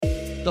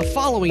The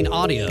following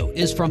audio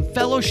is from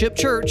Fellowship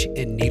Church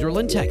in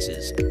Nederland,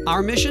 Texas.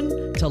 Our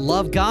mission: to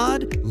love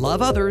God,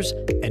 love others,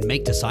 and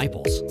make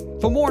disciples.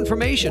 For more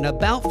information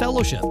about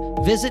Fellowship,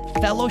 visit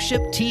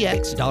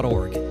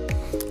fellowshiptx.org.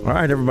 All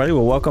right, everybody.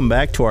 Well, welcome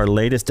back to our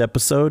latest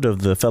episode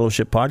of the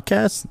Fellowship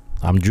Podcast.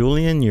 I'm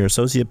Julian, your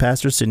associate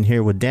pastor, sitting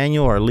here with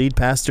Daniel, our lead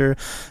pastor.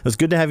 It was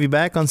good to have you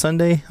back on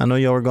Sunday. I know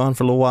y'all were gone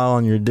for a little while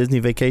on your Disney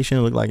vacation.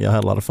 It looked like y'all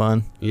had a lot of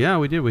fun. Yeah,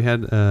 we did. We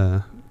had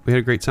a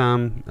great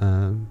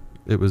time.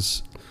 It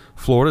was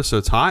Florida, so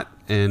it's hot,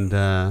 and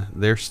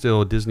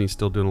Disney's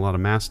still doing a lot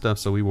of mask stuff,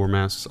 so we wore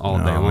masks all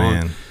day long.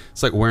 Man.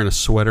 It's like wearing a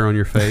sweater on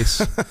your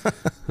face.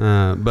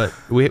 But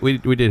we had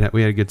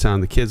a good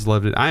time. The kids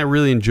loved it. I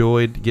really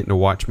enjoyed getting to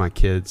watch my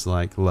kids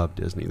love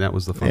Disney. That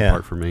was the fun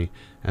part for me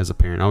as a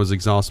parent. I was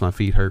exhausted. My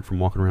feet hurt from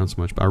walking around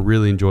so much, but I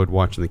really enjoyed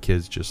watching the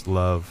kids just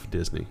love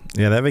Disney.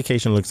 Yeah, that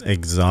vacation looks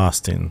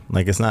exhausting.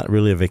 Like, it's not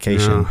really a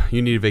vacation. No,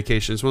 you need a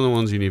vacation. It's one of the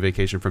ones you need a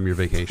vacation from your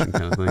vacation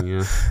kind of thing,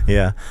 yeah.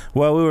 Yeah.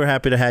 Well, we were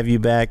happy to have you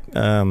back.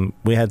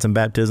 We had some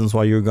baptisms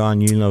while you were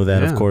gone. You know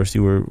that, Of course.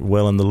 You were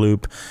well in the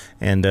loop,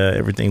 and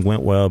everything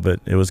went well,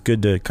 but it was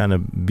good to kind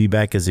of be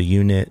back as a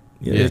unit.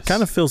 It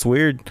kind of feels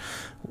weird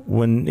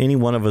when any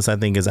one of us, I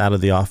think, is out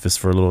of the office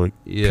for a little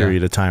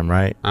period of time,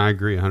 right? I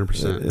agree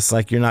 100%. It's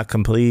like you're not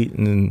complete,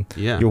 and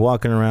you're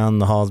walking around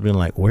the halls being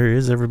like, where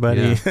is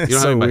everybody? Yeah. It's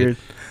so weird.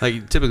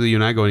 Like, typically, you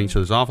and I go in each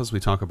other's office, we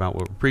talk about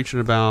what we're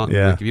preaching about.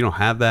 Yeah. Like, if you don't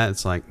have that,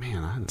 it's like,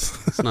 man,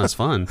 it's not as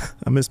fun.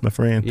 I miss my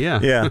friend.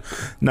 Yeah.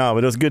 No,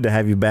 but it was good to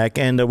have you back.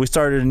 And we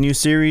started a new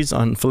series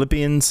on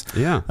Philippians.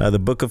 Yeah. The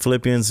book of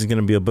Philippians is going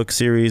to be a book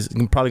series.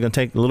 It's probably going to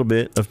take a little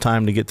bit of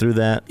time to get through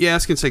that. Yeah,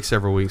 it's going to take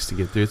several weeks to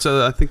get through it.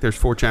 So I think there's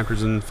 4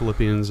 chapters in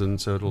Philippians, and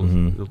so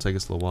it'll take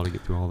us a little while to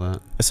get through all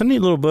that. It's a neat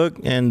little book,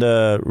 and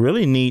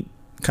really neat,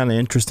 kind of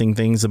interesting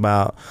things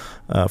about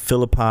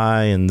Philippi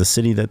and the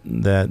city that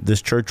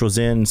this church was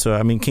in. So,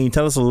 I mean, can you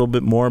tell us a little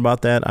bit more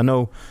about that? I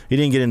know you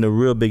didn't get into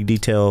real big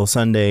detail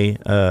Sunday.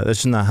 That's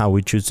just not how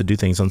we choose to do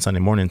things on Sunday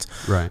mornings.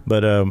 Right.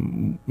 But,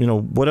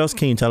 what else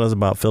can you tell us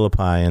about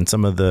Philippi and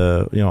some of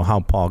the, how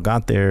Paul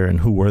got there and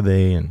who were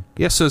they? And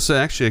yeah, so it's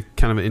actually a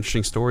kind of an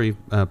interesting story.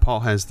 Paul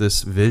has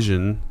this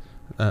vision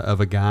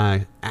of a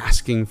guy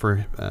asking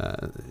for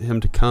him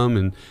to come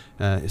and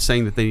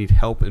saying that they need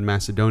help in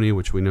Macedonia,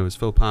 which we know is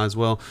Philippi as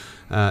well,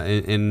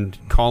 and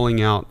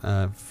calling out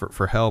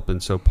for help.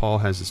 And so Paul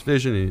has this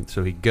vision, and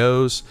so he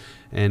goes,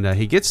 and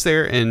he gets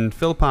there, and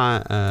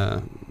Philippi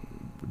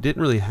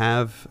didn't really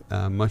have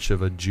much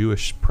of a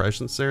Jewish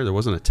presence there. There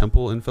wasn't a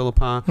temple in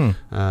Philippi.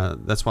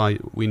 That's why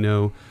we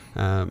know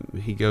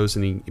he goes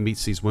and he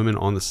meets these women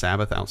on the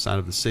Sabbath outside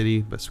of the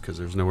city, but because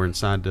there's nowhere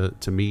inside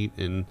to meet.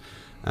 And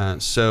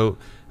so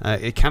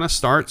it kind of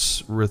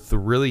starts with the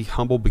really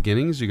humble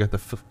beginnings. You got the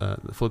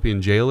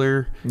Philippian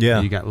jailer.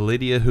 Yeah. You got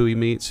Lydia, who he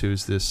meets,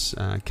 who's this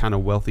kind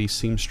of wealthy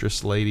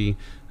seamstress lady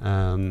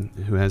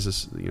who has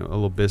this a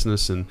little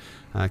business, and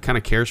kind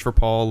of cares for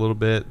Paul a little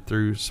bit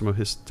through some of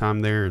his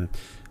time there. And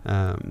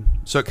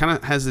so it kind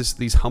of has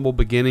these humble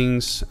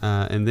beginnings,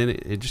 and then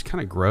it just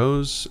kind of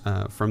grows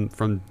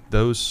from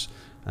those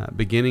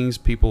beginnings,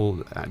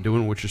 people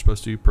doing what you're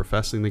supposed to do,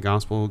 professing the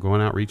gospel,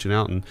 going out, reaching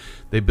out, and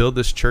they build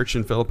this church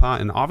in Philippi.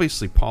 And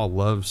obviously Paul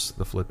loves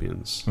the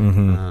Philippians.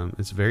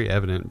 It's very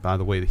evident by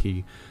the way that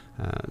he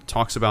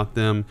talks about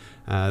them.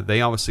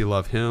 They obviously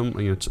love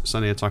him.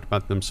 Sunday I talked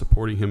about them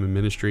supporting him in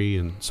ministry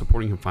and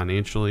supporting him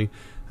financially.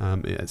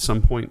 At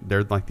some point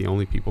they're like the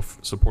only people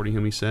supporting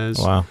him, he says.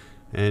 Wow.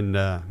 And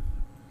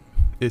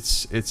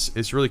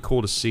it's really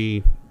cool to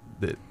see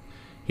that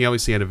he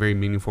obviously had a very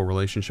meaningful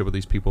relationship with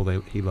these people.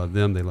 He loved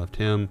them, they loved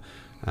him,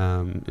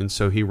 and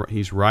so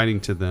he's writing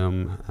to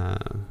them,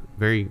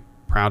 very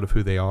proud of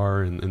who they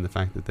are and the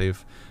fact that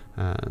they've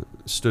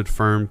stood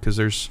firm, because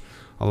there's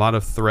a lot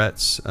of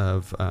threats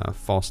of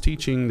false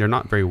teaching. They're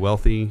not very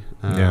wealthy.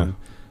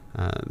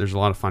 There's a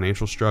lot of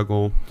financial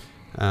struggle,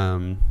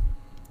 and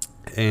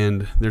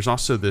there's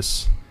also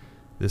this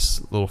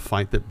little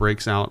fight that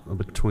breaks out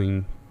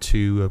between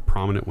 2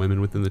 prominent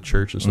women within the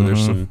church, and so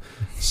there's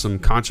some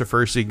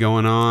controversy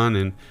going on,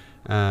 and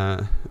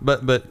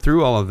but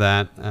through all of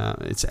that,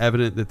 it's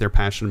evident that they're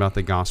passionate about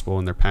the gospel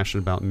and they're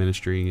passionate about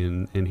ministry,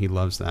 and he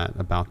loves that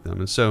about them.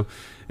 And so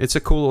it's a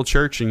cool little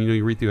church, and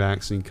you read through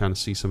Acts and you kind of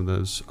see some of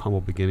those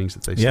humble beginnings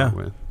that they start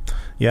with.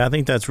 Yeah, I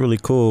think that's really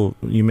cool.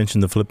 You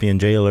mentioned the Philippian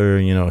jailer,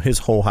 his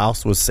whole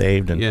house was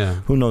saved, and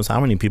who knows how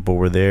many people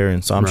were there.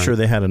 And so I'm sure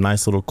they had a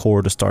nice little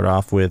core to start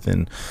off with.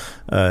 And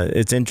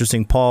it's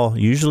interesting. Paul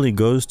usually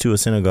goes to a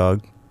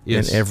synagogue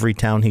in every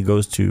town he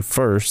goes to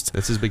first.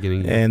 That's his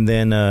beginning. And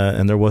then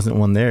and there wasn't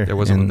one there. There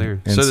wasn't one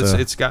there. So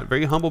it's got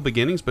very humble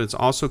beginnings, but it's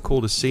also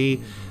cool to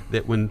see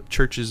that when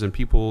churches and the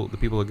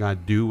people of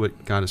God do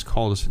what God has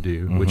called us to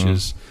do, which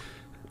is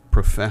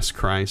profess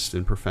Christ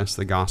and profess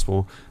the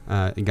gospel,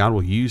 and God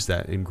will use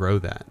that and grow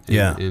that.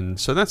 And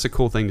so that's a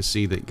cool thing to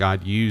see, that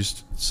God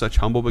used such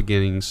humble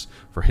beginnings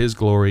for his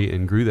glory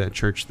and grew that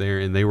church there.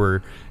 And they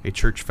were a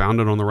church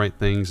founded on the right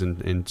things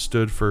and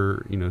stood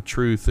for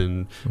truth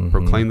and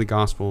proclaim the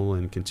gospel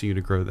and continue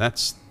to grow.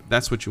 That's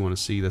that's what you want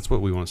to see. That's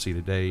what we want to see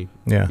today.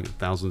 Yeah.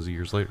 Thousands of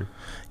years later.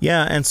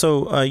 Yeah, and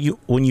so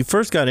when you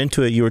first got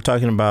into it, you were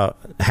talking about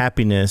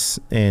happiness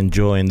and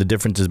joy and the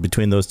differences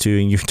between those two,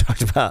 and you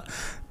talked about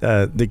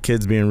the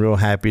kids being real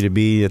happy to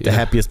be at the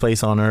happiest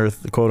place on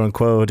earth, quote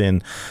unquote.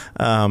 And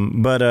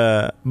but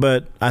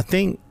I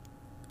think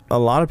a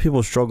lot of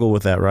people struggle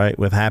with that, right?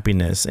 With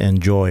happiness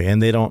and joy,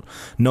 and they don't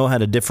know how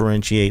to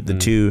differentiate the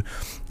two.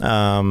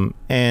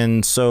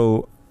 And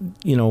so,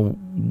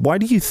 why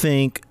do you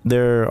think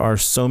there are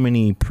so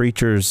many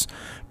preachers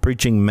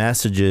preaching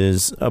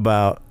messages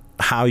about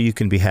how you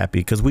can be happy?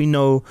 Because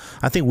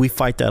I think we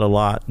fight that a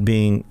lot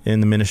being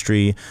in the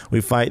ministry.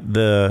 We fight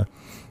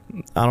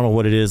I don't know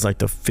what it is, like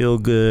the feel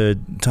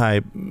good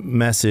type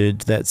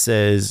message that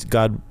says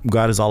God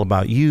is all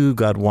about you.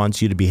 God wants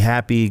you to be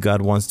happy.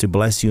 God wants to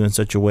bless you in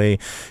such a way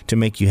to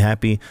make you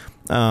happy.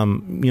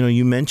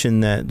 You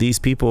mentioned that these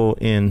people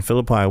in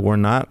Philippi were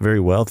not very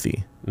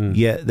wealthy.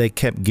 Yet they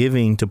kept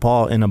giving to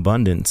Paul in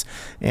abundance.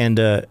 And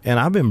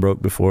I've been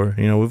broke before.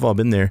 We've all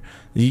been there.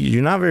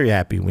 You're not very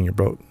happy when you're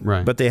broke.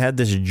 Right. But they had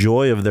this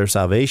joy of their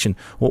salvation.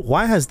 Well,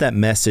 why has that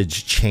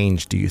message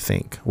changed, do you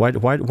think? Why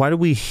do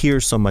we hear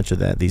so much of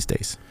that these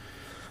days?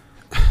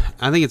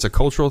 I think it's a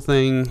cultural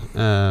thing.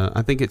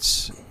 I think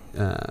it's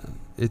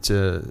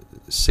a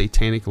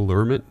satanic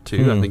allurement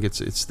too. I think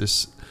it's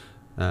this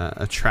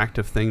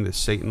attractive thing that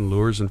Satan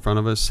lures in front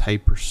of us. Hey,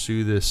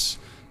 pursue this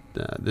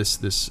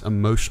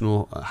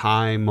emotional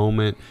high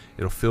moment.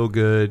 It'll feel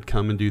good.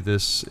 Come and do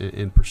this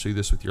and pursue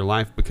this with your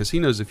life, because he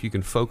knows if he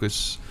gets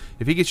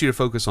you to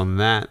focus on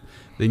that,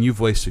 then you've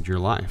wasted your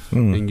life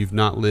and you've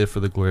not lived for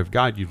the glory of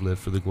God. You've lived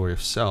for the glory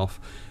of self.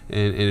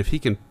 And if he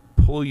can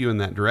pull you in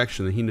that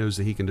direction, then he knows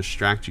that he can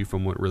distract you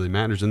from what really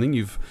matters. And then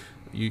you've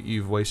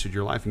wasted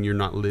your life and you're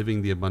not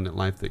living the abundant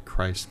life that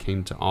Christ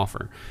came to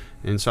offer.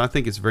 And so I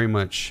think it's very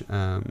much,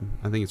 I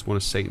think it's one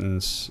of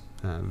Satan's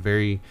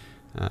very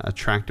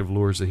attractive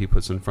lures that he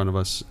puts in front of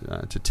us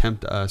to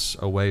tempt us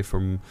away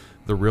from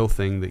the real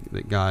thing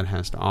that God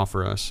has to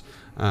offer us.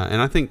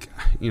 And I think,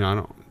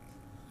 I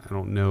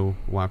don't know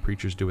why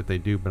preachers do what they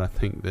do, but I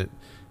think that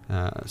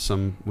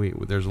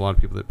there's a lot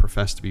of people that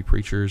profess to be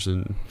preachers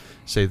and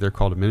say they're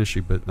called to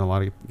ministry, but a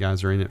lot of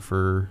guys are in it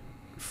for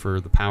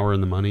the power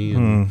and the money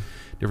and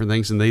different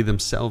things, and they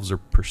themselves are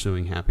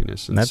pursuing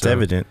happiness. And that's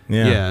evident.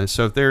 Yeah.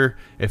 So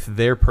if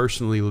they're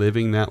personally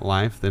living that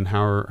life, then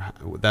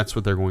that's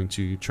what they're going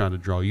to try to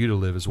draw you to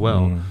live as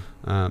well.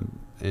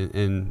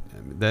 And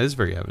that is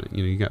very evident.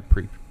 You got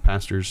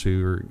pastors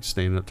who are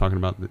standing up talking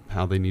about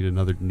how they need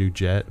another new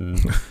jet and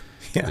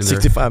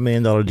 $65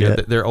 million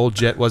jet. Their old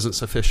jet wasn't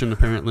sufficient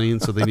apparently,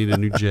 and so they need a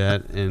new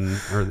jet,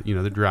 or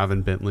they're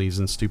driving Bentleys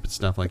and stupid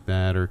stuff like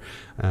that. Or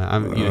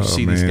you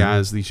see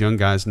these young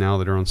guys now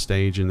that are on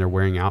stage and they're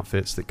wearing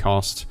outfits that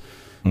cost.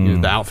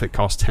 The outfit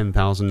costs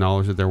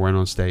 $10,000 that they're wearing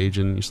on stage,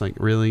 and it's like,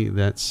 really,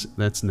 that's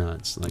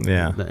nuts.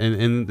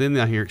 And then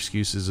I hear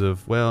excuses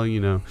of,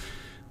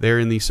 they're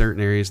in these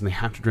certain areas and they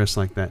have to dress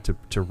like that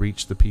to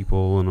reach the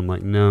people. And I'm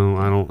like, no,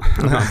 I'm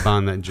not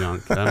buying that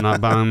junk. I'm not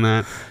buying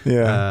that.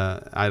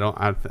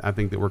 I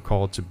think that we're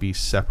called to be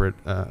separate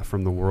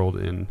from the world.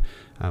 And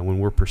when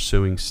we're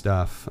pursuing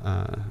stuff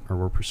or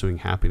we're pursuing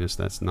happiness,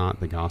 that's not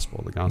the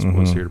gospel. The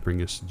gospel is here to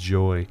bring us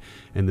joy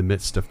in the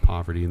midst of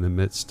poverty, in the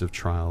midst of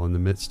trial, in the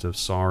midst of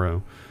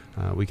sorrow.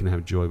 We can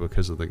have joy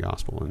because of the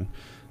gospel.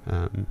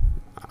 And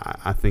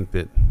I think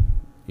that,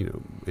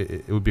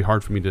 it would be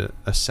hard for me to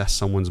assess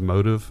someone's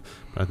motive,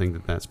 but I think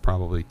that that's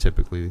probably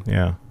typically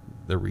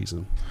the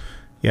reason.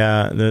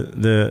 Yeah,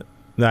 the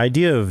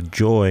idea of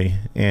joy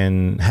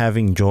and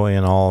having joy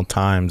in all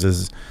times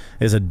is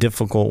a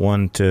difficult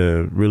one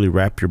to really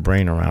wrap your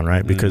brain around,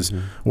 right? Because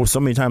so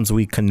many times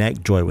we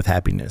connect joy with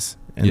happiness.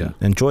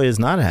 And joy is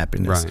not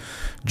happiness. Right.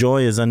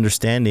 Joy is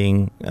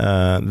understanding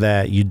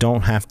that you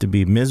don't have to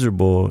be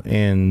miserable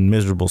in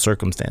miserable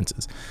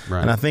circumstances.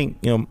 Right. And I think,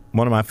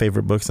 one of my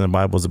favorite books in the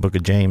Bible is the book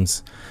of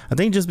James. I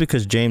think just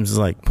because James is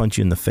like punch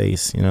you in the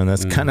face, and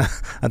that's kind of,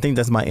 I think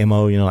that's my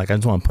MO, I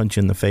just want to punch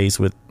you in the face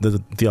with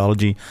the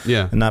theology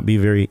and not be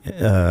very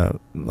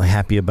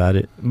happy about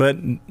it. But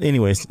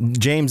anyways,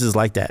 James is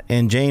like that.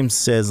 And James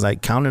says,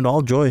 count it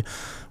all joy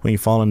when you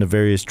fall into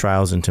various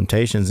trials and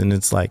temptations. And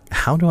it's like,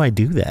 how do I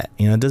do that?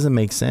 It doesn't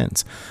make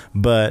sense.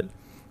 But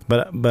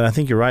I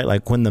think you're right.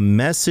 Like, when the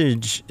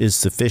message is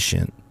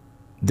sufficient,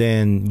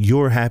 then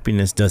your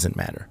happiness doesn't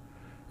matter,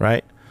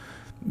 right?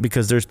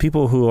 Because there's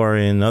people who are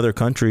in other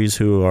countries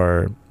who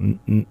are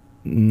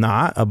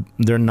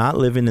they're not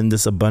living in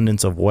this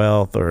abundance of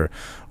wealth or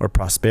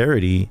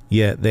prosperity,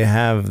 yet they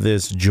have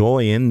this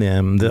joy in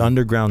them. The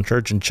underground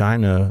church in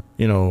China,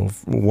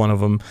 one of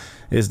them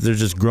is, they're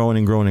just growing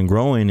and growing and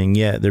growing, and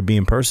yet they're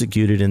being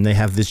persecuted, and they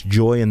have this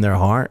joy in their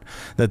heart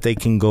that they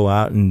can go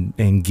out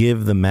and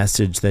give the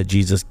message that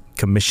Jesus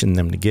commissioned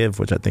them to give,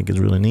 which I think is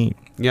really neat.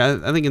 Yeah,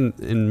 I think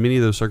in many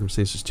of those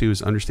circumstances too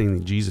is understanding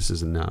that Jesus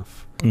is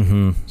enough.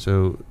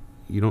 So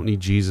you don't need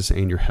Jesus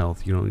and your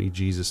health. You don't need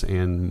Jesus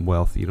and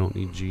wealth. You don't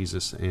need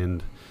Jesus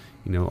and,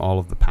 all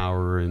of the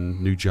power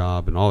and new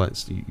job and all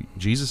that.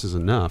 Jesus is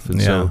enough.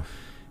 And so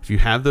If you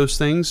have those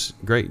things,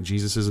 great,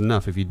 Jesus is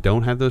enough. If you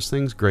don't have those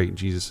things, great,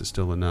 Jesus is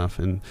still enough.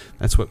 And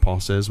that's what Paul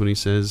says when he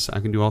says,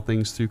 I can do all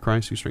things through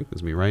Christ who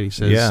strengthens me, right? He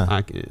says,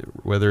 I can,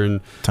 whether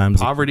in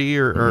poverty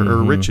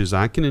or riches,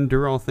 I can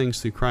endure all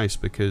things through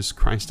Christ because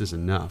Christ is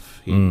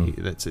enough.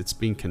 It's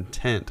being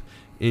content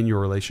in your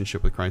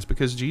relationship with Christ,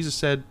 because Jesus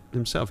said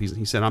himself,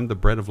 he said, I'm the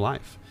bread of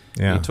life.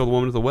 Yeah. He told the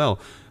woman at the well,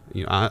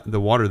 the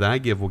water that I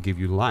give will give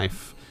you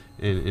life.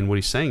 And what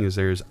he's saying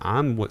is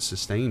I'm what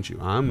sustains you.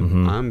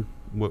 I'm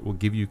what will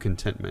give you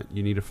contentment.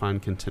 You need to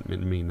find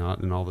contentment in me, not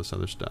in all this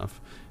other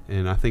stuff.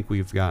 And I think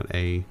we've got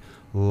a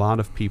lot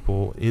of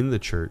people in the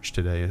church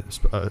today,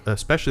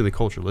 especially in the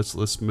culture.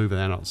 Let's move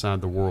that outside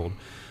the world.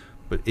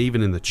 But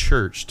even in the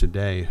church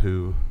today,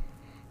 who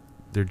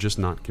they're just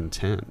not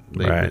content.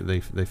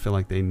 They feel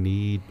like they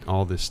need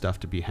all this stuff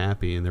to be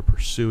happy, and they're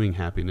pursuing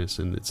happiness,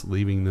 and it's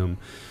leaving them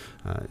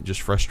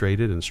just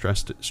frustrated and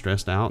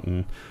stressed out,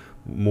 and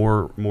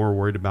more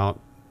worried about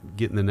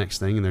getting the next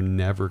thing, and they're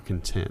never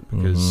content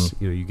because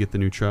you get the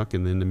new truck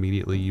and then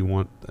immediately you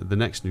want the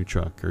next new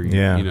truck, or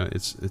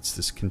it's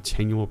this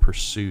continual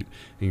pursuit,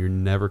 and you're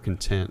never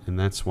content. And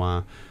that's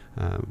why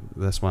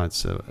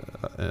it's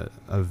a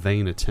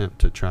vain attempt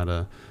to try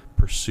to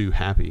pursue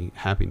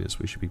happiness.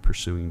 We should be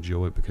pursuing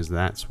joy, because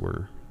that's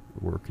where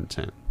we're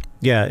content.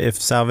 Yeah, if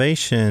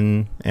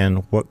salvation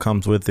and what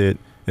comes with it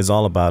is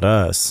all about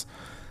us,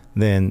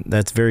 then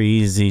that's very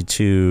easy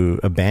to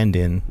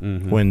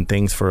abandon when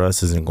things for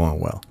us isn't going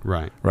well.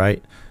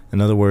 Right. In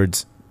other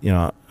words,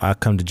 I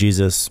come to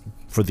Jesus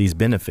for these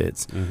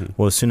benefits.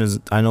 Well, as soon as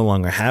I no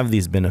longer have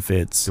these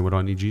benefits, so what do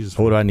I need Jesus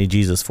for? What do I need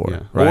Jesus for?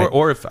 Yeah. Right?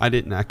 Or if I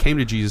came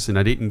to Jesus and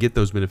I didn't get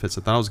those benefits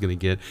I thought I was going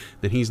to get,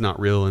 then he's not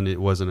real and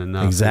it wasn't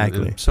enough.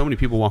 Exactly. And so many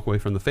people walk away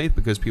from the faith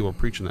because people are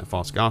preaching that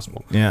false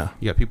gospel. Yeah.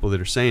 You got people that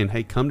are saying,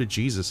 hey, come to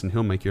Jesus and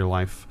he'll make your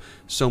life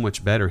so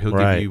much better. He'll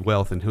give you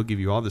wealth and he'll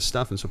give you all this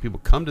stuff. And so people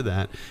come to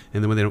that,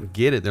 and then when they don't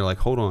get it, they're like,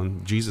 hold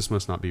on, Jesus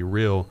must not be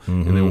real.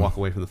 And they walk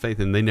away from the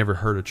faith, and they never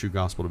heard a true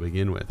gospel to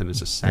begin with. And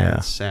it's a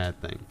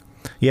sad thing.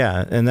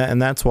 Yeah,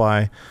 and that's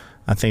why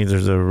I think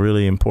there's a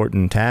really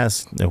important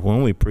task that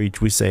when we preach,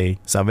 we say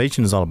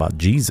salvation is all about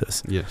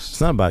Jesus. Yes.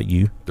 It's not about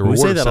you. We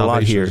say that a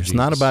lot here. It's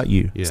not about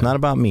you. Yeah. It's not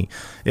about me.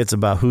 It's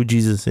about who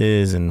Jesus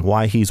is and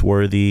why he's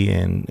worthy,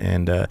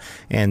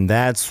 and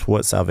that's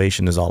what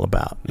salvation is all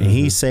about. And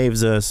he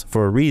saves us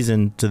for a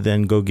reason to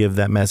then go give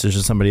that message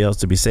to somebody else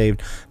to be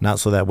saved, not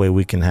so that way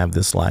we can have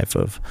this life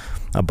of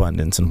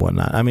abundance and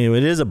whatnot. I mean,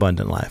 it is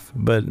abundant life,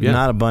 but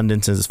not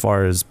abundance as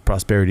far as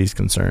prosperity is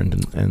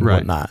concerned and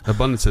whatnot.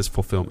 Abundance is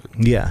fulfillment.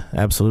 Yeah,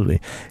 absolutely.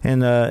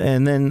 And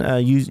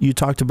then you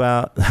talked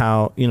about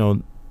how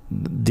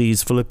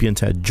these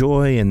Philippians had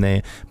joy,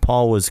 and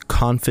Paul was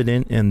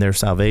confident in their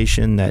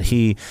salvation, that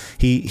he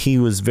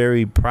was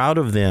very proud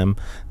of them,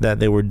 that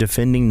they were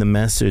defending the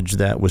message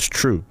that was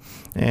true.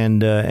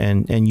 And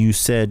you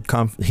said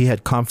he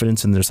had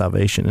confidence in their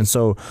salvation. And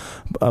so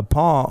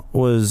Paul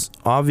was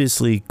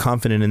obviously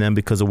confident in them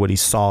because of what he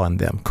saw in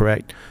them,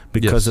 correct?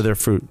 Because of their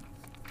fruit.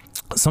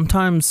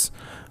 Sometimes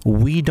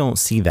we don't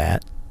see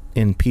that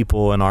in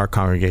people in our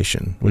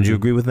congregation. Would you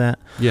agree with that?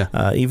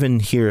 Yeah. Even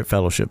here at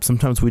Fellowship,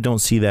 sometimes we don't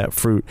see that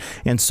fruit.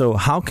 And so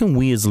how can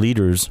we as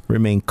leaders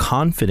remain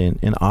confident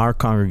in our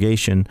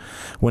congregation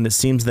when it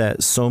seems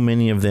that so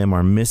many of them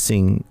are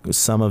missing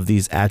some of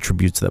these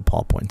attributes that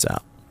Paul points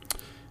out?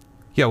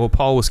 Yeah, well,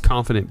 Paul was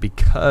confident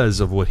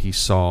because of what he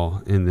saw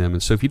in them.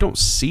 And so if you don't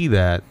see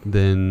that,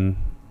 then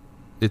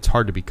it's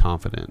hard to be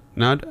confident.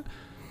 Now,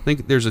 I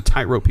think there's a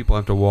tightrope people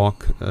have to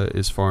walk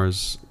as far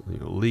as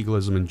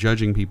legalism and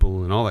judging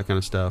people and all that kind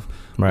of stuff.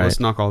 Right. Let's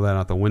knock all that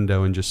out the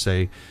window and just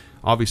say,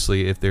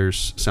 obviously, if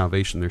there's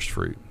salvation, there's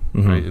fruit,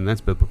 right? And that's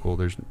biblical.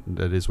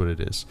 That is what it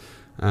is.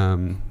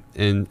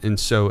 And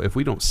so if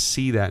we don't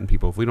see that in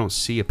people, if we don't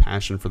see a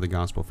passion for the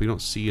gospel, if we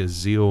don't see a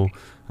zeal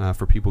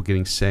for people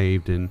getting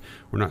saved, and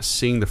we're not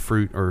seeing the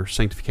fruit or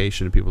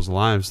sanctification in people's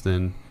lives,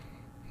 then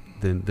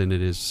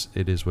it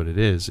is what it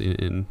is.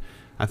 And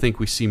I think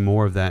we see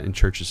more of that in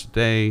churches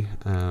today,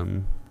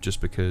 just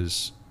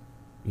because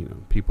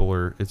people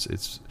are.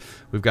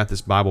 We've got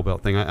this Bible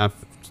Belt thing.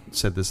 I've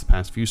said this the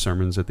past few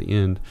sermons at the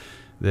end,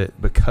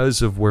 that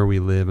because of where we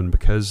live and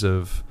because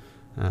of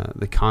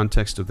the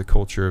context of the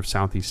culture of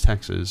Southeast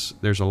Texas,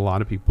 there's a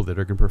lot of people that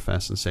are going to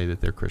profess and say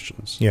that they're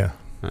Christians. Yeah.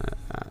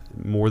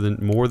 More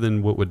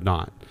than what would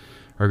not,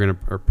 are going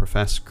to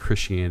profess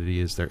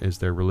Christianity as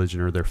their religion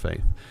or their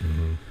faith.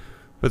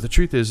 But the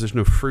truth is, there's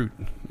no fruit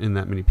in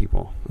that many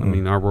people. I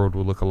mean, our world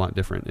would look a lot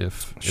different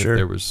if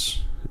there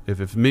was,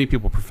 if many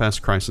people profess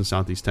Christ in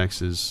Southeast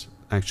Texas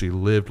actually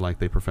lived like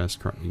they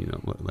professed,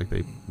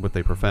 what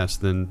they profess,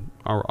 then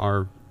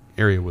our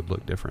area would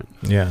look different.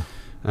 Yeah.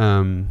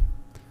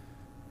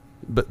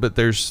 But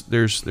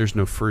there's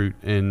no fruit,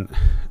 and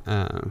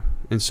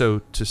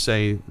so to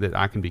say that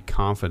I can be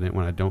confident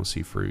when I don't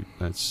see fruit,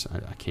 I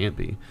can't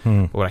be.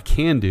 But what I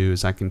can do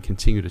is I can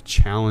continue to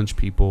challenge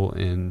people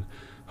and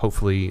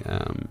hopefully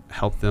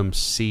help them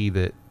see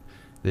that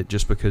that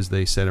just because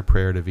they said a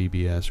prayer to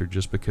VBS, or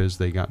just because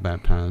they got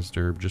baptized,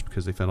 or just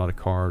because they filled out a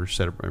card or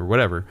said or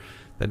whatever,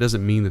 that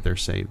doesn't mean that they're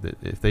saved. That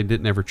if they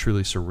didn't ever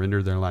truly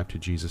surrender their life to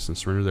Jesus and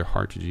surrender their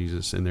heart to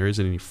Jesus, and there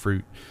isn't any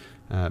fruit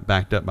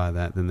backed up by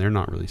that, then they're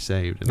not really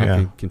saved. And I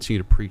can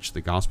continue to preach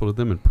the gospel to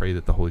them and pray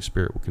that the Holy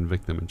Spirit will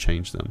convict them and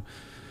change them.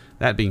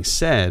 That being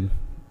said,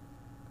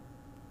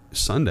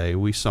 Sunday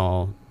we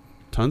saw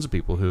tons of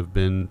people who have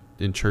been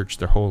in church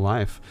their whole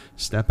life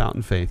step out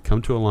in faith,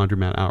 come to a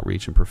laundromat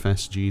outreach and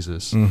profess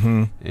Jesus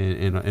in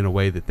a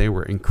way that they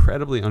were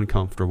incredibly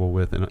uncomfortable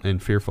with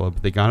and fearful of,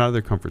 but they got out of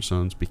their comfort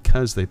zones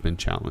because they've been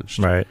challenged.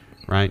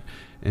 Right.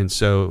 And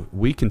so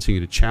we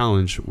continue to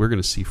challenge. We're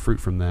going to see fruit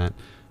from that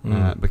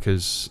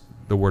because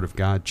the Word of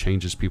God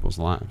changes people's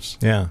lives.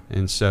 Yeah.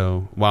 And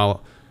so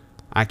while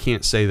I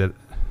can't say that,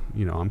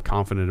 I'm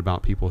confident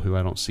about people who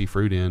I don't see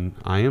fruit in,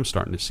 I am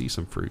starting to see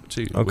some fruit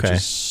too, which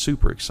is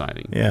super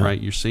exciting, right?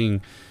 You're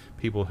seeing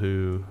people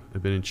who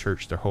have been in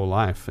church their whole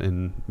life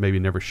and maybe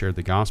never shared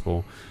the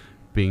gospel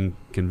being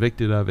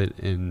convicted of it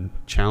and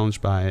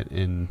challenged by it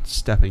and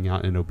stepping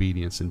out in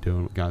obedience and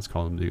doing what God's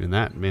called them to do. And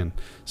that, man,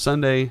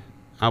 Sunday,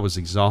 I was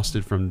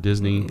exhausted from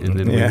Disney, and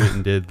then we went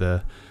and did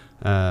the,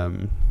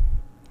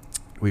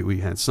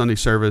 we had Sunday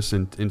service,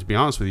 and to be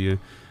honest with you,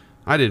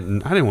 I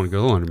didn't want to go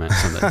to the laundromat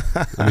Sunday.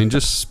 I mean,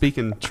 just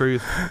speaking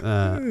truth,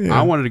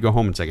 I wanted to go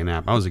home and take a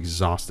nap. I was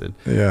exhausted.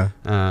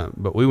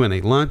 But we went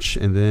and ate lunch,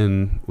 and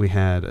then we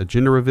had a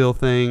gender reveal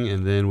thing,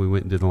 and then we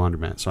went and did the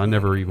laundromat. So I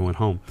never even went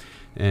home.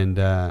 And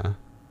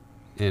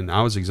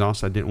I was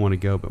exhausted. I didn't want to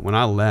go. But when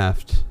I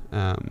left,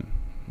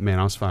 man,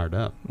 I was fired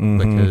up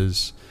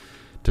because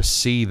to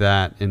see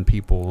that in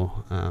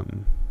people,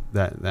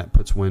 that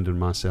puts wind in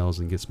my sails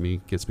and gets me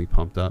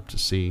pumped up to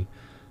see.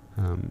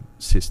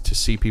 To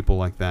see people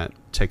like that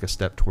take a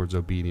step towards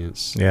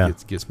obedience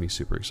gets me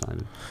super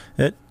excited.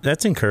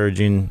 That's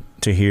encouraging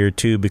to hear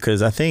too,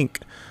 because I think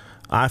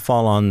I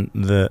fall on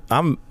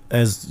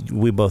as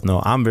we both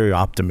know, I'm very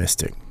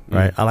optimistic,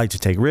 right? I like to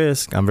take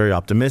risks. I'm very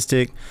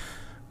optimistic,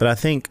 but I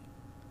think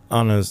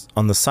on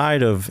the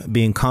side of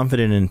being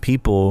confident in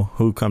people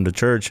who come to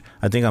church,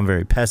 I think I'm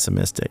very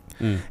pessimistic,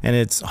 and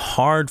it's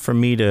hard for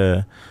me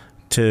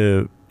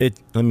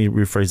let me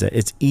rephrase that.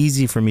 It's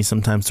easy for me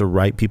sometimes to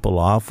write people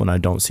off when I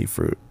don't see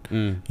fruit.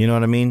 You know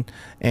what I mean?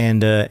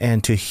 And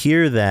to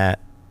hear that,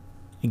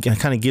 it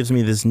kind of gives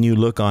me this new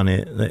look on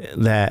it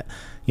that,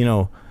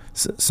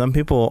 some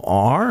people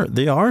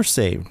are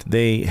saved.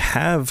 They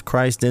have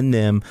Christ in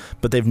them,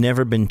 but they've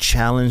never been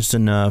challenged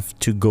enough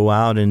to go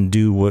out and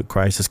do what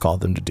Christ has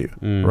called them to do.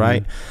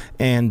 Right.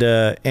 And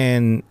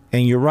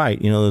you're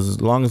right.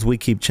 As long as we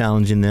keep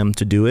challenging them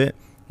to do it,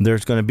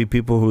 there's going to be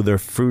people who their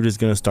fruit is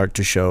going to start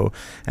to show,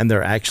 and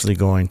they're actually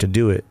going to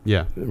do it.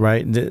 Yeah.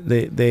 Right.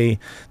 They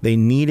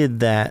needed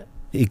that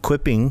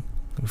equipping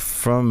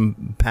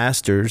from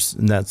pastors,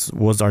 and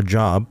was our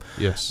job.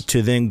 Yes.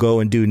 To then go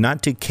and do,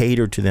 not to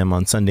cater to them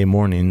on Sunday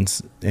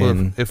mornings.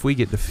 And if we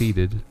get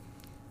defeated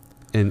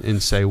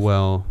and say,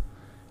 well,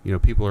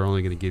 people are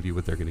only going to give you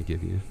what they're going to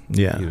give you.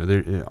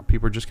 Yeah.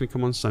 People are just going to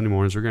come on Sunday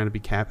mornings. They're going to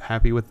be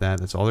happy with that.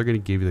 That's all they're going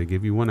to give you. They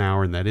give you 1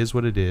 hour, and that is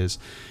what it is.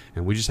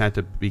 And we just have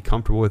to be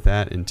comfortable with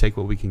that and take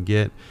what we can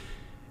get.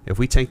 If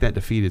we take that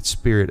defeated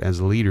spirit as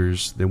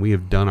leaders, then we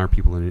have done our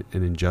people an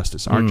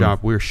injustice. Our job,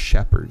 we're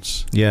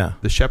shepherds. Yeah.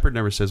 The shepherd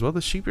never says, well,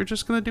 the sheep are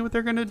just going to do what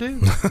they're going to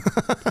do.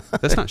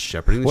 That's not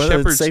shepherding.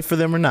 Whether it's safe for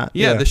them or not.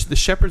 Yeah. The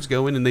shepherds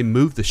go in and they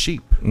move the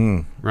sheep.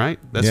 Right?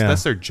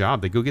 That's their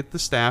job. They go get the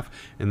staff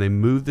and they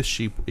move the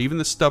sheep. Even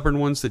the stubborn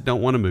ones that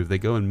don't want to move, they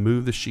go and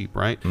move the sheep,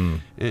 right?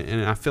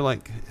 And I feel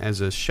like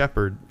as a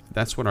shepherd,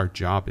 that's what our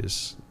job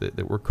is,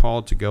 that we're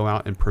called to go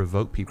out and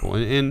provoke people.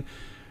 And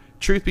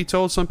truth be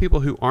told, some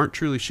people who aren't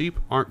truly sheep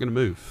aren't going to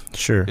move.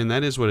 Sure. And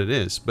that is what it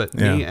is. But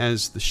me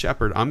as the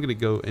shepherd, I'm going to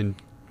go and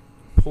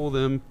pull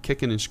them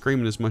kicking and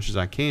screaming as much as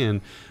I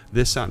can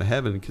this side of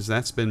heaven, because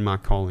that's been my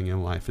calling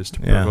in life, is to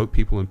provoke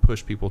people and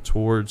push people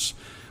towards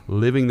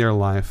living their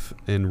life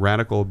in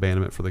radical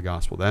abandonment for the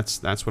gospel.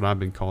 That's what I've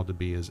been called to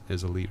be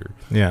as a leader.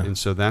 Yeah. And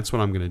so that's what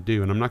I'm going to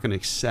do. And I'm not going to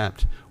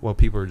accept, well,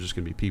 people are just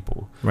going to be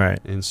people. Right.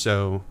 And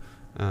so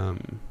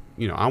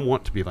I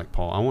want to be like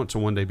Paul. I want to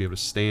one day be able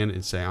to stand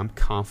and say, I'm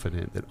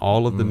confident that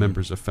all of the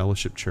members of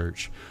Fellowship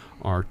Church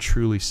are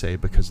truly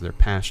saved because of their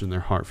passion, their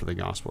heart for the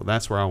gospel.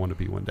 That's where I want to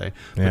be one day.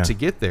 Yeah. But to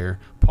get there,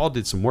 Paul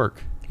did some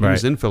work. He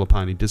was in Philippi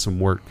and he did some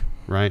work,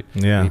 right?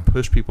 Yeah. And he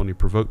pushed people and he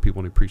provoked people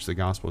and he preached the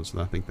gospel. And so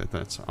I think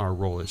that's our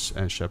role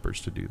as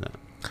shepherds to do that.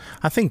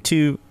 I think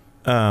too,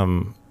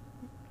 and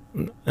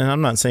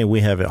I'm not saying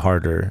we have it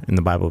harder in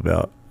the Bible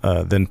Belt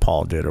than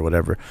Paul did or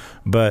whatever,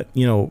 but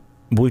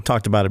we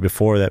talked about it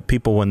before, that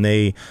people, when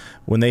they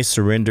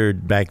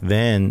surrendered back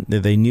then,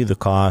 they knew the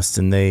cost,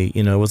 and it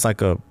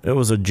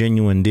was a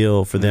genuine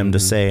deal for them to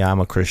say, I'm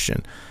a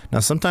Christian. Now,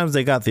 sometimes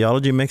they got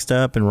theology mixed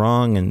up and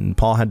wrong, and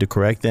Paul had to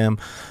correct them.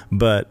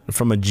 But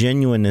from a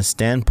genuineness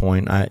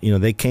standpoint,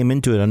 they came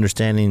into it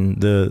understanding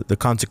the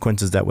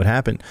consequences that would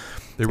happen.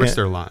 They risked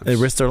their lives. They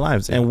risked their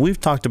lives. Yeah. And we've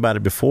talked about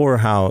it before,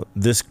 how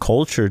this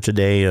culture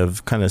today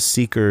of kind of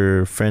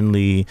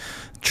seeker-friendly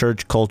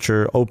church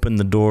culture, open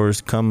the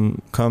doors,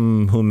 come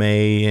who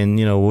may, and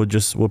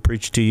we'll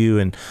preach to you,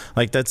 and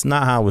like that's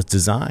not how it was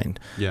designed.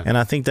 Yeah. And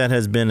I think that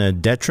has been a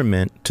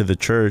detriment to the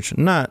church,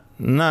 not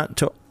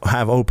to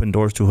have open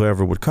doors to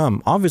whoever would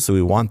come. Obviously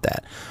we want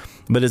that.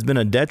 But it's been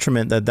a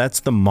detriment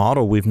that's the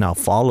model we've now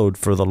followed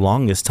for the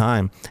longest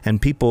time.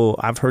 And people,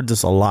 I've heard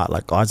this a lot,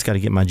 like, I just got to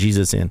get my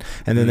Jesus in.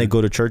 And then they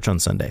go to church on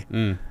Sunday,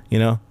 and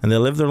they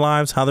live their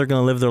lives, how they're going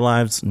to live their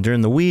lives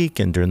during the week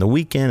and during the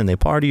weekend, and they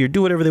party or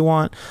do whatever they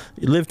want,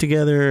 live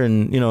together.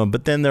 And,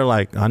 but then they're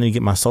like, I need to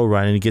get my soul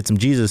right. I need to get some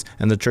Jesus.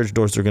 And the church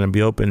doors are going to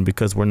be open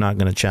because we're not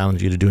going to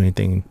challenge you to do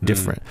anything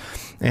different.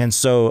 And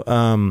so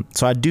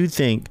I do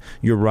think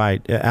you're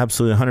right,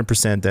 absolutely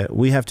 100%, that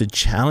we have to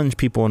challenge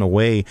people in a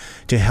way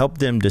to help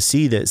them to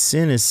see that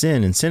sin is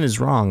sin and sin is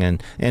wrong.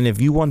 And if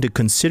you want to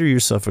consider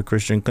yourself a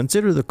Christian,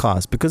 consider the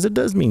cost, because it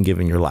does mean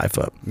giving your life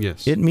up.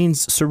 Yes. It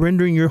means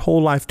surrendering your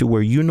whole life to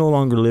where you no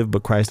longer live,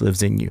 but Christ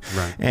lives in you.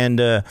 Right. And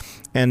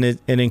it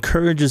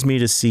encourages me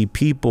to see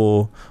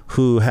people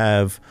who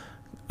have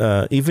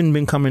even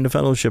been coming to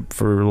fellowship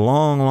for a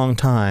long, long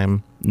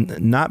time,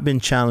 not been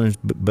challenged,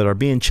 but are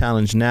being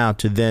challenged now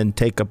to then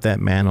take up that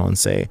mantle and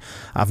say,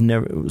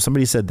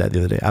 somebody said that the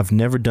other day, I've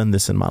never done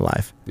this in my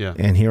life. Yeah.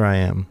 And here I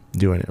am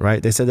doing it,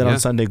 right? They said that on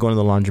Sunday, going to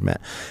the laundromat.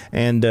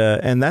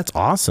 And that's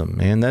awesome,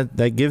 man.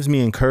 That gives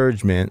me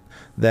encouragement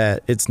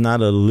that it's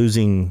not a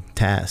losing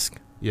task.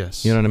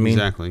 Yes. You know what I mean?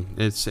 Exactly.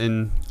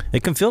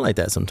 It can feel like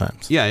that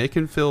sometimes. Yeah, it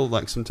can feel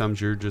like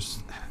sometimes you're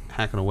just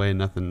hacking away and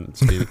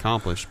nothing's being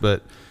accomplished.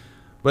 But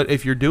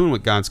if you're doing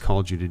what God's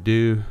called you to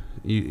do,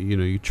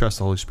 you trust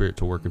the Holy Spirit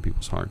to work in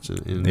people's hearts,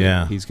 and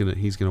He's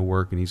gonna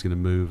work and He's gonna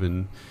move.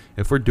 And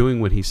if we're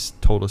doing what He's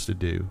told us to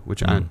do,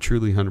 which I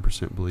truly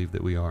 100% believe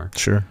that we are,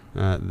 sure,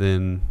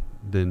 then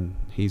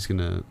He's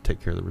gonna take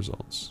care of the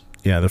results.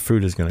 Yeah, the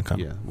fruit is going to come.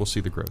 Yeah, we'll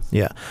see the growth.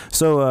 Yeah.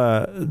 So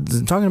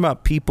talking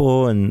about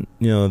people and,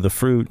 the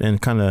fruit,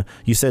 and kind of,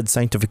 you said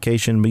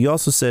sanctification, but you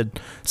also said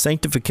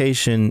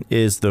sanctification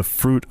is the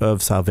fruit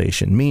of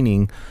salvation,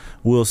 meaning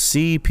we'll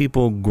see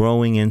people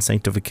growing in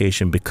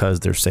sanctification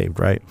because they're saved,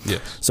 right?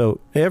 Yes. So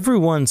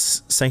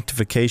everyone's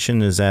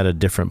sanctification is at a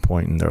different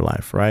point in their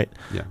life, right?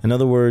 Yeah. In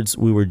other words,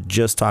 we were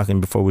just talking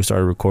before we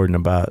started recording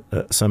about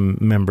some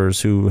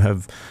members who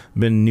have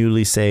been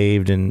newly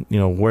saved and,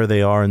 where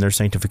they are in their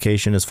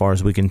sanctification as far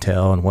as we can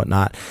tell and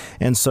whatnot.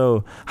 And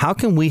so how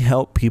can we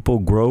help people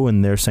grow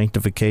in their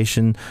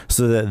sanctification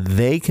so that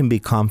they can be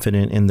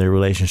confident in their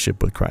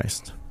relationship with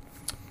Christ?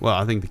 Well,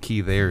 I think the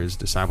key there is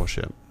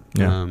discipleship.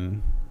 Yeah.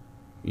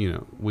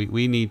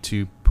 We need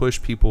to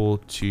push people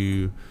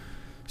to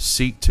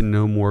seek to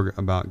know more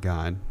about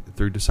God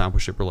through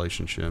discipleship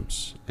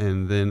relationships.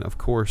 And then, of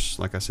course,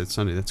 like I said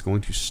Sunday, that's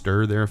going to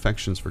stir their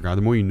affections for God.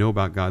 The more you know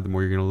about God, the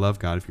more you're going to love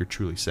God if you're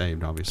truly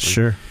saved, obviously.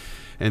 Sure.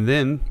 And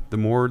then the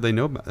more they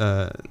know,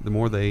 the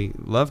more they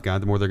love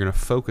God, the more they're going to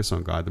focus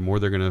on God, the more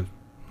they're going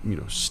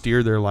to,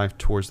 steer their life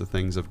towards the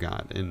things of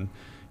God. And,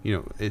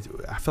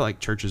 I feel like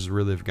churches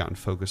really have gotten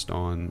focused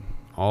on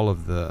all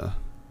of the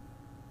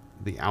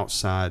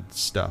outside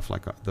stuff,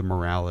 like the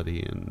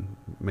morality, and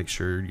make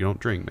sure you don't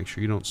drink, make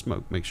sure you don't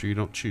smoke, make sure you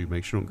don't chew,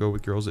 make sure you don't go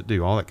with girls that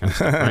do, all that kind of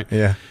stuff, right?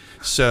 Yeah.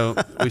 So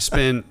we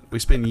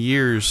spend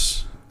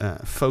years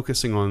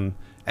focusing on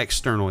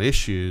external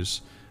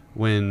issues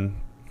when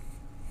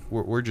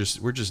we're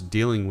just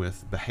dealing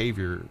with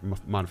behavior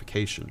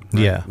modification.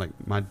 Right? Yeah. Like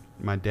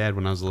my dad,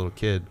 when I was a little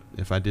kid,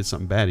 if I did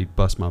something bad, he'd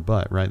bust my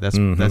butt. Right.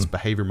 That's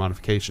behavior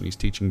modification. He's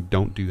teaching,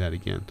 don't do that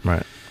again.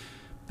 Right.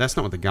 That's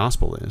not what the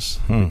gospel is.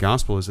 The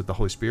gospel is that the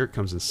Holy Spirit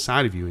comes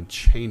inside of you and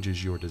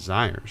changes your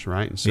desires,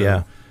 right? And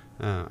so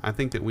I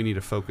think that we need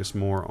to focus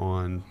more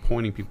on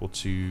pointing people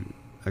to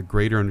a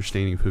greater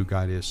understanding of who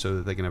God is so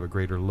that they can have a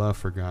greater love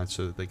for God,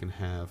 so that they can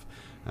have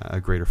a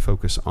greater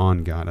focus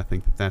on God. I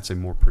think that that's a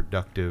more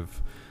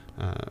productive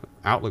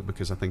outlook,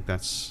 because I think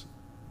that's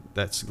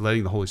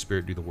letting the Holy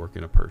Spirit do the work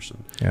in a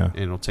person. Yeah. And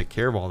it'll take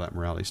care of all that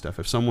morality stuff.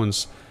 If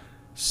someone's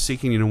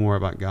seeking to know more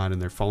about God and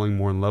they're falling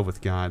more in love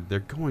with God, they're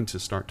going to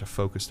start to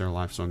focus their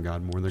lives on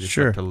God more, and they're going to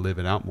start to live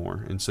it out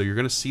more. And so you're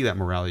going to see that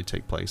morality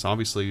take place.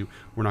 Obviously,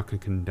 we're not going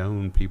to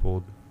condone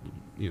people,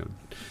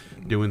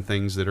 doing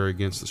things that are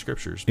against the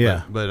Scriptures.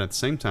 Yeah. But at the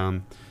same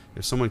time,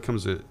 if someone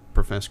comes to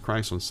profess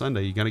Christ on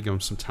Sunday, you got to give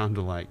them some time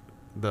to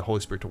the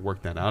Holy Spirit to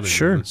work that out.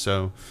 Sure. And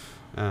so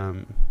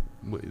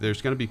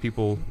there's going to be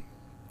people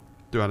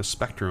throughout a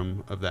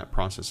spectrum of that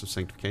process of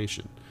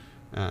sanctification,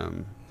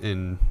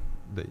 and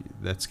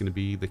that's going to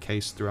be the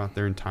case throughout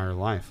their entire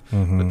life.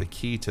 But the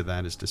key to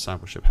that is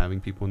discipleship,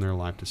 having people in their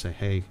life to say,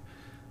 hey,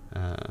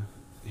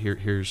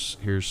 here's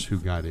who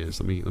God is.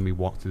 Let me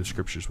walk through the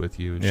Scriptures with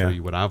you and show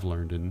you what I've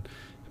learned and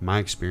my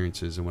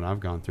experiences and what I've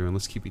gone through, and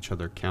let's keep each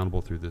other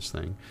accountable through this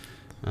thing.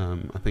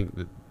 I think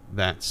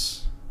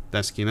that's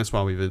key, and that's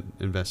why we've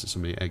invested so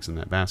many eggs in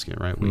that basket,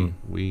 right?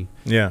 We've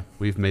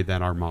made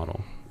that our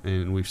model,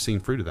 and we've seen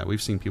fruit of that.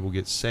 We've seen people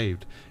get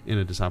saved in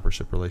a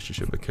discipleship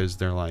relationship because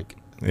they're like,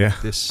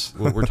 this,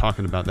 what we're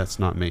talking about, that's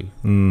not me.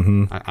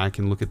 I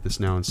can look at this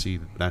now and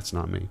see that's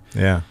not me.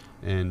 Yeah.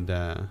 And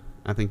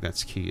I think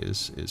that's key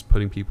is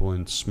putting people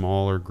in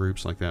smaller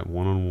groups like that,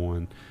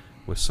 one-on-one,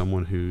 with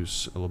someone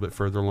who's a little bit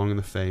further along in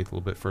the faith, a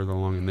little bit further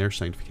along in their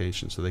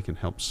sanctification, so they can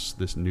help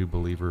this new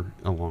believer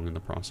along in the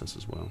process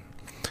as well.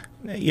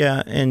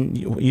 Yeah, and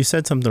you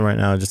said something right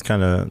now just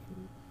kind of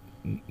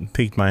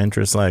piqued my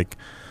interest. Like,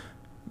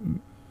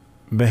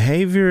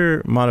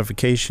 behavior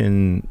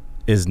modification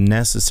is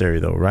necessary,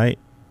 though, right?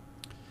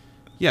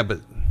 Yeah,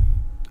 but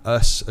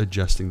us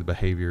adjusting the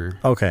behavior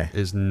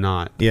is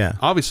not. Yeah.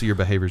 Obviously, your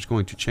behavior is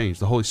going to change.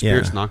 The Holy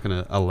Spirit's not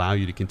going to allow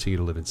you to continue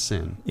to live in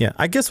sin. Yeah.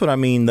 I guess what I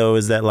mean, though,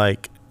 is that,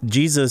 like,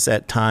 Jesus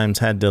at times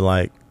had to,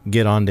 like,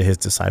 get on to his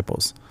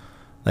disciples.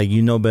 Like,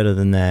 you know better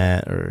than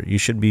that, or you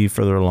should be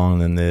further along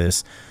than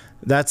this.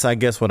 That's, I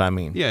guess, what I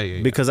mean.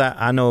 Yeah. Because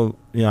I know,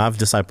 I've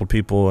discipled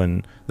people,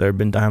 and there have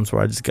been times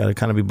where I just got to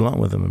kind of be blunt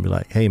with them and be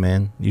like, hey,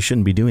 man, you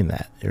shouldn't be doing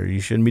that, or you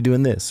shouldn't be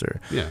doing this,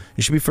 or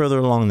you should be further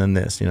along than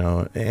this,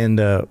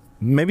 and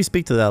maybe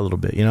speak to that a little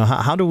bit.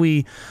 How do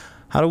we,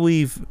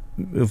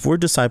 if we're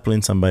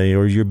discipling somebody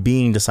or you're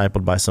being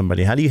discipled by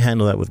somebody, how do you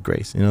handle that with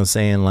grace?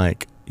 Saying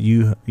like,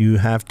 you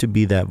have to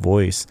be that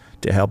voice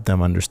to help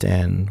them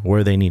understand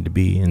where they need to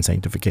be in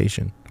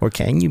sanctification. Or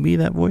can you be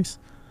that voice?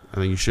 I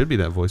think you should be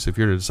that voice if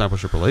you're in a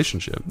discipleship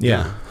relationship.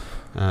 Yeah.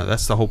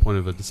 That's the whole point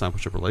of a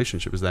discipleship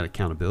relationship, is that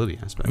accountability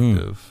aspect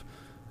of,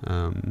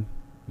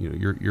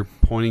 you're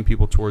pointing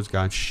people towards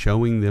God,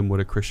 showing them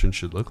what a Christian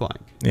should look like.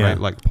 Yeah. Right?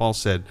 Like Paul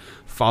said,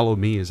 follow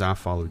me as I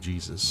follow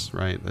Jesus.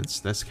 Right?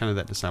 That's kind of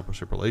that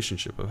discipleship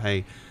relationship of,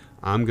 hey,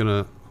 I'm going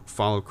to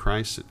follow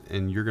Christ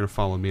and you're going to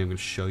follow me. I'm going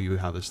to show you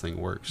how this thing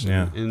works.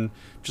 Yeah. And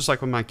just like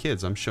with my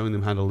kids, I'm showing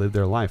them how to live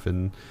their life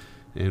and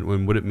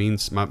what it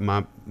means.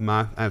 I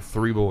have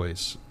 3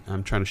 boys.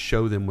 I'm trying to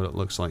show them what it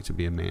looks like to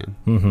be a man,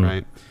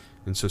 right?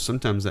 And so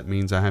sometimes that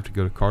means I have to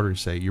go to Carter and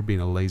say, you're being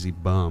a lazy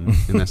bum,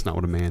 and that's not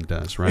what a man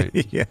does, right?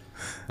 Yeah.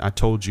 I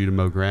told you to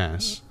mow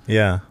grass.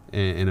 Yeah.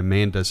 And a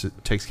man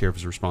takes care of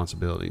his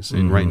responsibilities.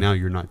 And right now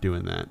you're not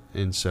doing that.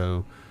 And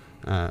so,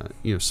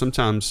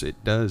 sometimes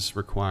it does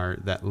require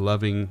that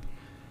loving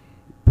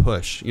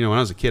push. When I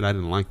was a kid, I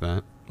didn't like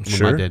that.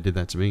 When my dad did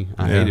that to me,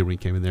 I hated when he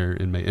came in there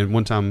and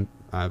one time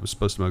I was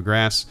supposed to mow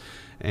grass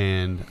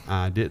and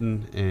I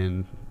didn't,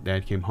 and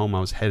Dad came home. I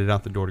was headed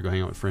out the door to go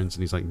hang out with friends,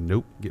 and he's like,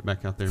 nope, get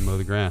back out there and mow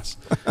the grass.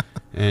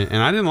 and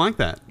I didn't like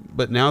that.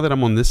 But now that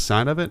I'm on this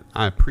side of it,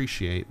 I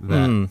appreciate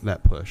that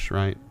push,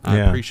 right? I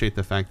appreciate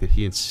the fact that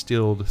he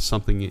instilled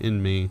something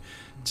in me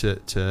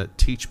to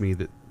teach me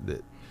that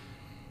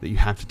you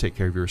have to take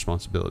care of your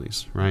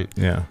responsibilities, right?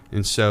 Yeah.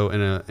 And so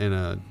in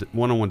a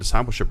one-on-one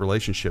discipleship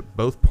relationship,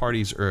 both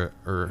parties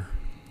are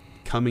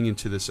coming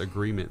into this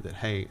agreement that,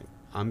 hey,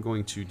 I'm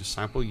going to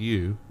disciple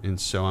you, and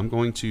so I'm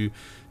going to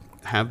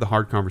have the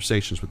hard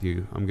conversations with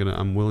you.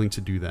 I'm willing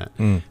to do that.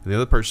 And the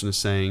other person is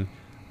saying,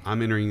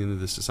 I'm entering into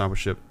this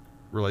discipleship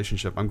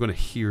relationship. I'm going to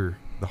hear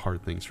the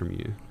hard things from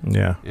you.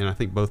 Yeah. And I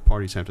think both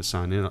parties have to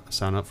sign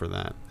up for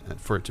that,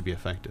 for it to be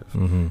effective.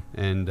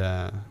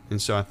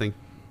 And so I think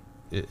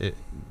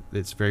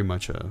it's very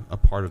much a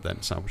part of that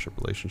discipleship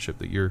relationship,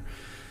 that you're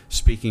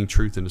speaking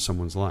truth into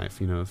someone's life.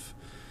 If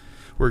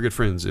we're good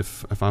friends,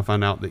 if I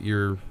find out that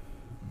you're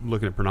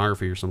looking at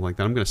pornography or something like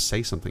that, I'm going to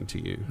say something to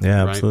you.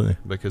 Yeah, right? Absolutely.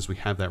 Because we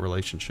have that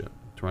relationship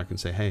to where I can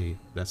say, hey,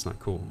 that's not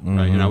cool.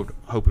 Right? And I would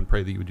hope and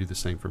pray that you would do the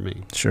same for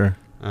me. Sure.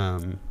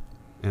 And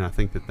I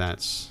think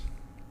that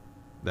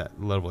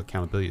level of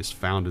accountability is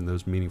found in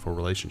those meaningful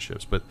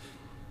relationships. But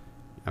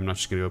I'm not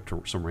just going to go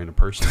up to some random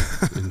person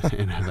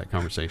and have that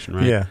conversation,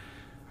 right? Yeah.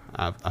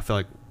 I feel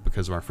like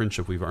because of our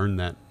friendship, we've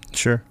earned that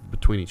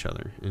between each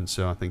other. And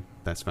so I think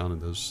that's found in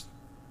those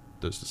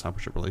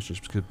discipleship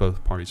relationships, because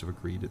both parties have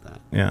agreed to that.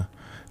 Yeah.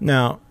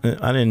 Now,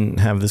 I didn't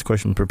have this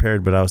question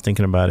prepared, but I was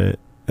thinking about it.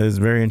 It was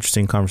a very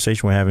interesting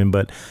conversation we're having,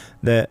 but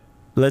that,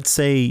 let's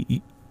say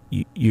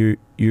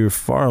you're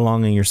far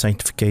along in your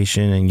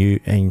sanctification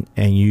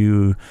and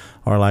you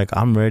are like,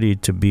 I'm ready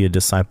to be a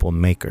disciple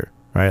maker,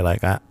 right?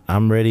 Like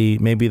I'm ready.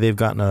 Maybe they've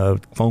gotten a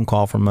phone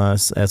call from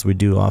us, as we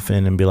do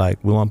often, and be like,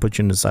 we want to put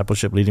you in a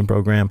discipleship leading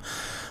program.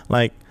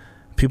 Like,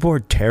 people are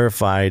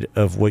terrified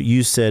of what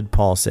you said,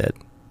 Paul said,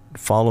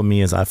 follow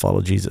me as I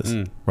follow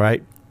Jesus,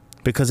 right?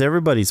 Because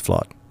everybody's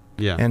flawed.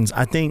 Yeah. And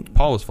I think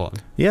Paul was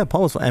flawed. Yeah,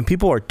 Paul was flawed. And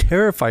people are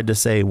terrified to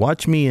say,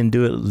 watch me and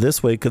do it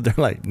this way, because they're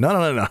like,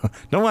 no.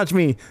 Don't watch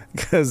me,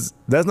 because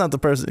that's not the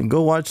person.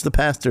 Go watch the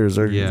pastors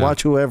or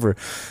watch whoever.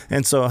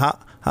 And so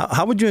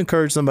how would you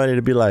encourage somebody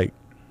to be like,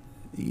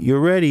 you're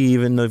ready,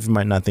 even though you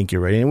might not think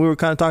you're ready? And we were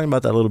kind of talking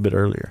about that a little bit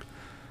earlier.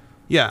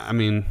 Yeah, I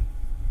mean,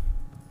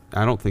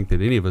 I don't think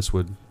that any of us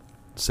would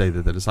say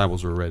that the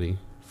disciples were ready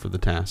for the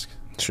task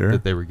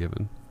that they were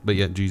given. But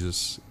yet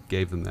Jesus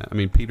gave them that. I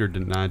mean, Peter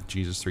denied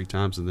Jesus 3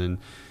 times, and then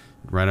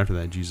right after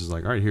that, Jesus was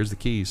like, all right, here's the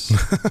keys.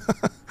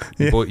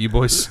 You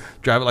boys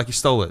drive it like you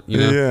stole it,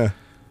 Yeah.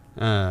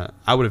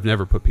 I would have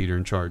never put Peter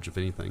in charge of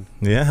anything.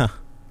 Yeah.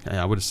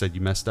 I would have said,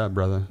 you messed up,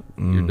 brother.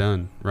 You're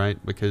done, right?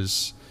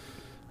 Because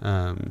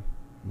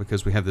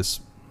we have this,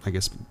 I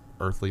guess,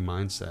 earthly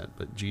mindset,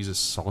 but Jesus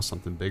saw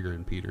something bigger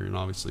in Peter, and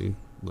obviously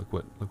look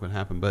what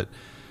happened. But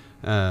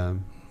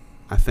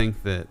I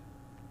think that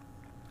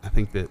I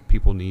think that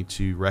people need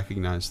to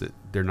recognize that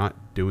they're not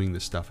doing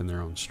this stuff in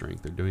their own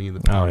strength. They're doing it in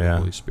the power of the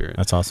Holy Spirit.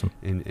 That's awesome.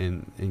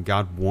 And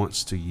God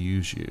wants to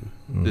use you.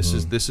 Mm-hmm.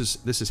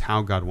 This is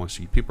how God wants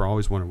you. People are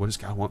always wondering, what does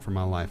God want for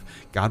my life?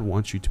 God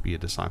wants you to be a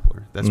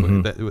discipler. That's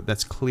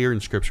that's clear in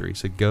Scripture. He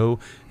said, go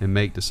and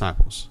make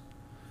disciples.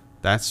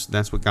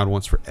 That's what God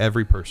wants for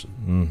every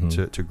person,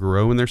 to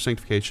grow in their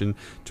sanctification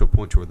to a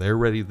point to where they're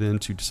ready then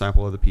to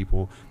disciple other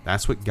people.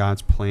 That's what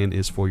God's plan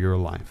is for your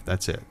life.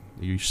 That's it.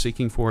 You're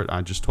seeking for it.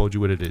 I just told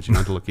you what it is. You don't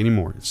have to look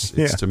anymore. It's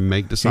to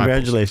make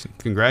disciples.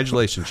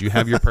 Congratulations. You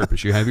have your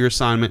purpose. You have your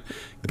assignment.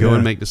 Go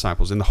and make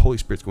disciples. And the Holy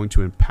Spirit's going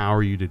to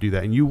empower you to do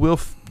that. And you will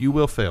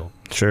fail.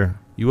 Sure.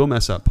 You will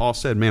mess up. Paul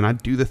said, man, I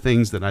do the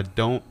things that I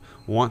don't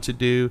want to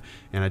do,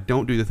 and I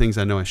don't do the things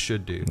I know I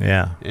should do.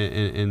 Yeah.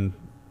 And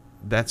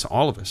that's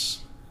all of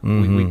us.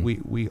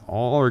 We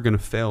all are going to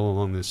fail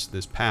along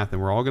this path,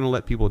 and we're all going to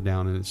let people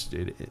down.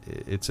 And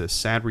it's a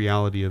sad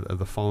reality of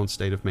the fallen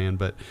state of man,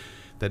 but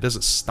that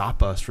doesn't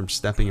stop us from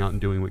stepping out and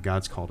doing what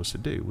God's called us to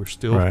do. We're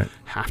still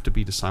have to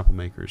be disciple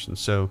makers. And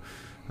so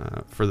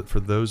for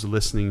those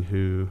listening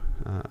who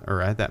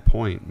are at that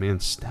point, man,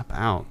 step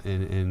out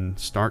and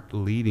start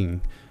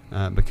leading.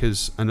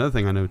 Because another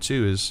thing I know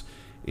too is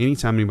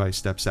anytime anybody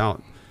steps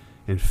out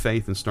in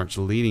faith and starts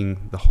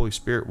leading, the Holy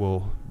Spirit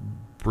will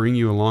bring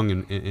you along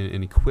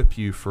and equip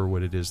you for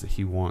what it is that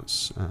He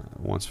wants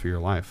for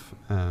your life.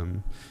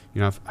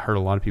 I've heard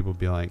a lot of people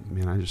be like,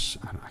 man,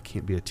 I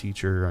can't be a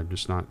teacher.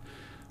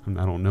 I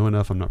don't know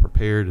enough. I'm not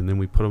prepared. And then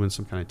we put them in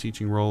some kind of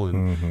teaching role,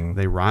 and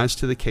they rise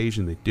to the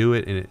occasion. They do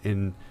it,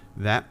 and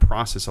that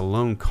process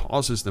alone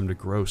causes them to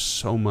grow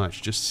so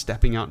much. Just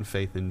stepping out in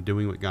faith and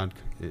doing what God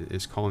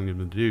is calling them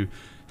to do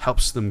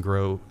helps them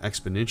grow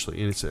exponentially.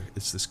 And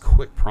it's this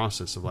quick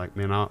process of like,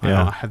 man,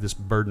 I have this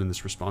burden and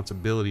this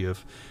responsibility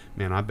of,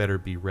 man, I better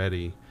be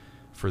ready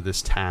for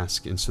this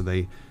task. And so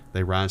they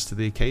rise to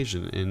the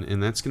occasion,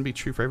 and that's going to be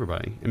true for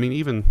everybody. I mean,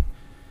 even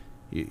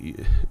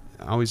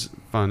I always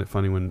find it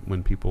funny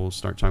when people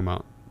start talking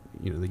about,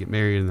 they get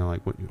married and they're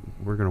like,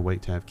 we're going to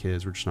wait to have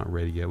kids. We're just not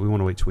ready yet. We want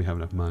to wait till we have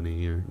enough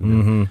money. Or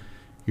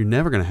you're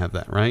never going to have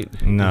that,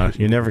 right? No,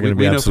 you're never going to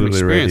be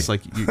absolutely ready.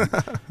 Like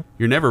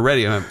you're never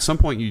ready. At some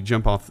point, you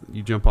jump off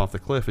the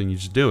cliff and you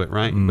just do it,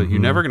 right? But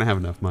you're never going to have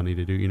enough money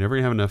to do. You're never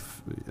going to have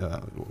enough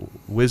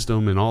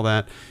wisdom and all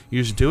that.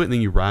 You just do it, and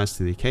then you rise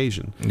to the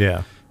occasion.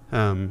 Yeah.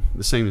 The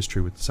same is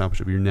true with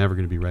discipleship. You're never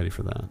going to be ready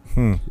for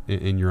that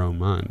in your own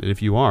mind. And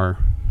if you are,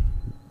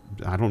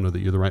 I don't know that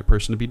you're the right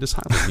person to be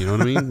discipled. You know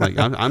what I mean? Like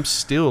I'm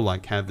still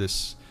like have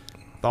this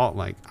thought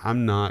like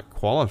I'm not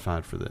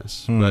qualified for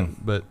this,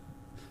 but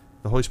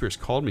the Holy Spirit's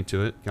called me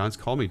to it. God's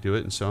called me to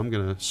it, and so I'm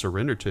going to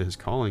surrender to His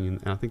calling.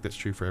 And I think that's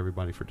true for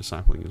everybody for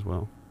discipling as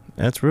well.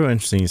 That's real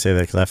interesting you say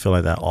that, because I feel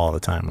like that all the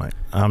time. Like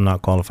I'm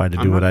not qualified to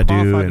do what I do.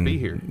 I'm not qualified to be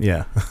here.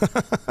 Yeah.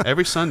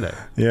 Every Sunday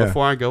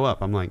before I go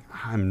up, I'm like,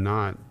 I'm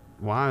not.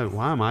 Why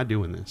am I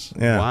doing this?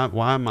 Yeah.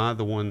 Why am I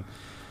the one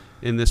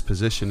in this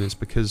position? It's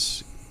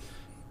because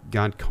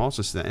God calls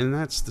us that, and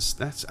I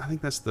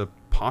think that's the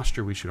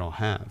posture we should all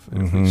have.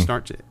 And if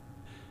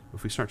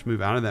we start to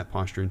move out of that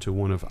posture into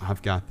one of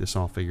I've got this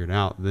all figured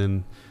out,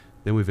 then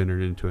we've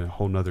entered into a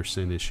whole nother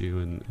sin issue,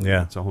 and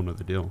it's a whole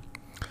nother deal.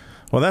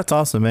 Well, that's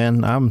awesome,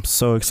 man. I'm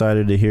so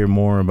excited to hear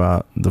more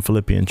about the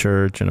Philippian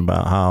church and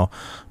about how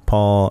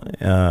Paul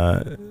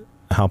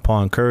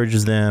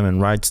encourages them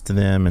and writes to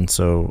them. And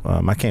so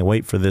I can't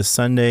wait for this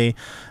Sunday.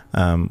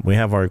 We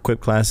have our Equip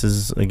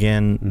classes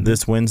again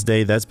this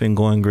Wednesday. That's been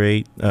going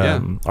great.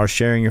 Our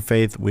Sharing Your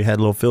Faith, we had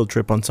a little field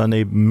trip on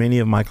Sunday. Many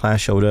of my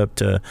class showed up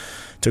to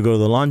go to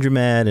the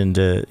laundromat and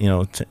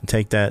to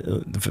take that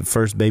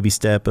first baby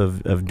step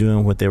of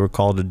doing what they were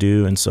called to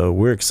do. And so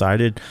we're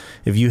excited.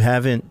 If you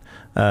haven't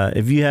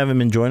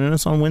been joining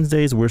us on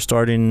Wednesdays, we're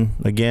starting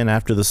again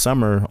after the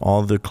summer.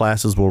 All the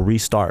classes will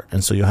restart,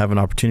 and so you'll have an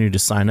opportunity to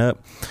sign up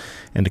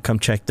and to come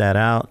check that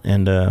out.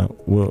 And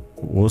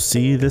we'll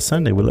see you this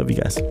Sunday. We love you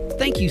guys.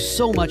 Thank you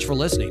so much for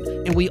listening,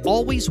 and we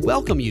always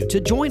welcome you to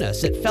join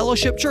us at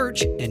Fellowship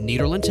Church in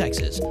Nederland,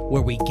 Texas,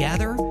 where we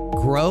gather,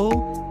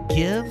 grow,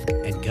 give,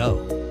 and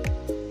go.